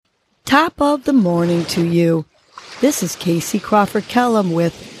Top of the morning to you. This is Casey Crawford Kellum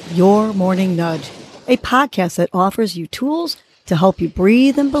with Your Morning Nudge, a podcast that offers you tools to help you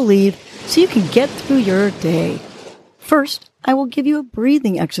breathe and believe so you can get through your day. First, I will give you a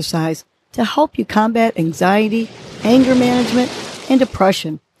breathing exercise to help you combat anxiety, anger management, and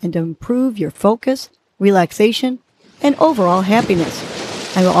depression, and to improve your focus, relaxation, and overall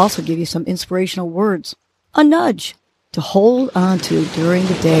happiness. I will also give you some inspirational words, a nudge, to hold on to during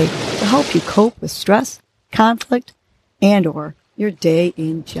the day to help you cope with stress, conflict, and or your day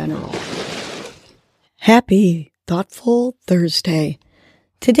in general. Happy, thoughtful Thursday.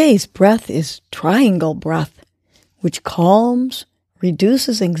 Today's breath is triangle breath, which calms,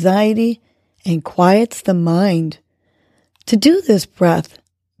 reduces anxiety, and quiets the mind. To do this breath,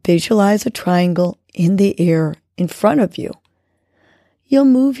 visualize a triangle in the air in front of you. You'll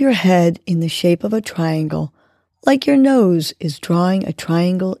move your head in the shape of a triangle, like your nose is drawing a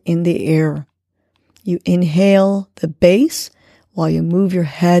triangle in the air. You inhale the base while you move your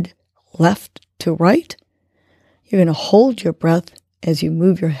head left to right. You're going to hold your breath as you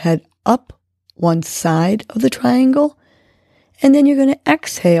move your head up one side of the triangle, and then you're going to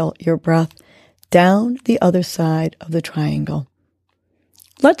exhale your breath down the other side of the triangle.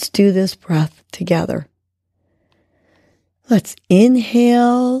 Let's do this breath together. Let's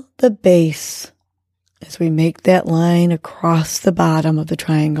inhale the base as we make that line across the bottom of the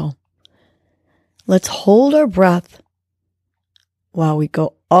triangle. Let's hold our breath while we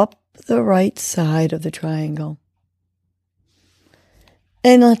go up the right side of the triangle.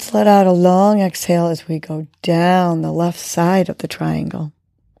 And let's let out a long exhale as we go down the left side of the triangle.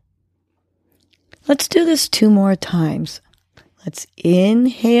 Let's do this 2 more times. Let's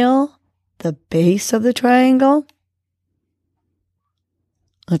inhale the base of the triangle.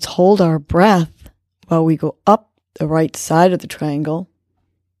 Let's hold our breath while we go up the right side of the triangle.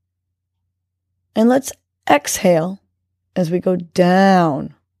 And let's exhale as we go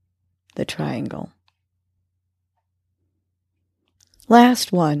down the triangle.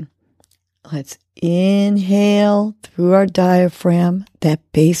 Last one. Let's inhale through our diaphragm,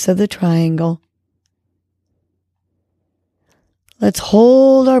 that base of the triangle. Let's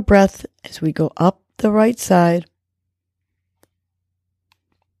hold our breath as we go up the right side.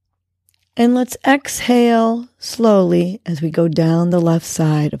 And let's exhale slowly as we go down the left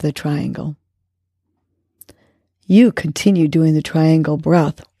side of the triangle. You continue doing the triangle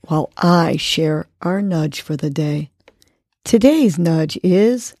breath while I share our nudge for the day. Today's nudge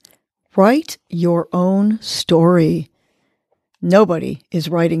is write your own story. Nobody is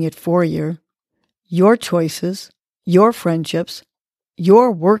writing it for you. Your choices, your friendships,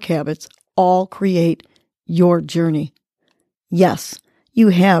 your work habits all create your journey. Yes, you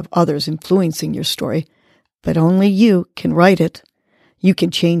have others influencing your story, but only you can write it. You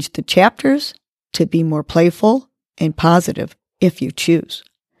can change the chapters to be more playful and positive if you choose.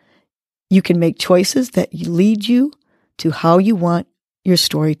 You can make choices that lead you to how you want your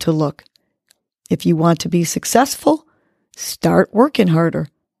story to look. If you want to be successful, start working harder.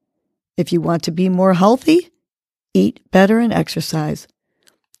 If you want to be more healthy, eat better and exercise.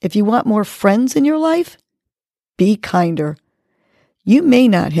 If you want more friends in your life, be kinder. You may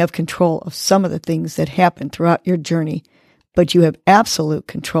not have control of some of the things that happen throughout your journey, but you have absolute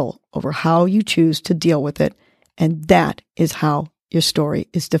control over how you choose to deal with it, and that is how your story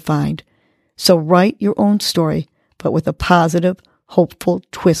is defined. So write your own story, but with a positive, hopeful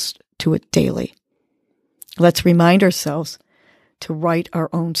twist to it daily. Let's remind ourselves to write our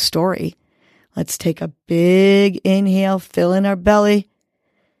own story. Let's take a big inhale, fill in our belly,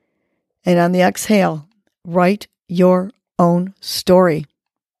 and on the exhale, write your own story.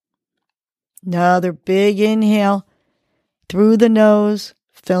 Another big inhale through the nose,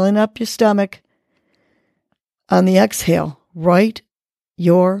 filling up your stomach. On the exhale, write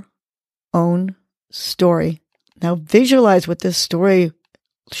your own story. Now visualize what this story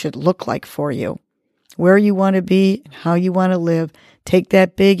should look like for you, where you want to be, and how you want to live. Take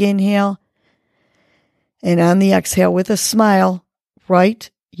that big inhale, and on the exhale, with a smile,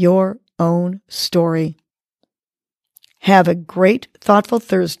 write your own story. Have a great, thoughtful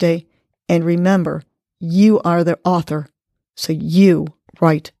Thursday, and remember, you are the author, so you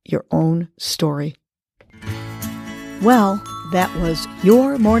write your own story. Well, that was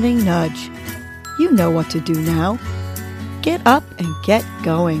your morning nudge. You know what to do now. Get up and get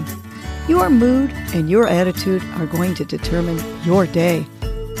going. Your mood and your attitude are going to determine your day.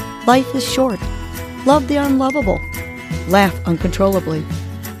 Life is short. Love the unlovable. Laugh uncontrollably.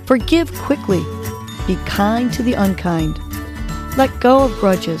 Forgive quickly. Be kind to the unkind. Let go of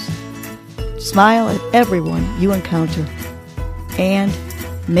grudges. Smile at everyone you encounter. And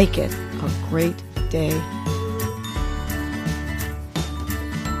Make it a great day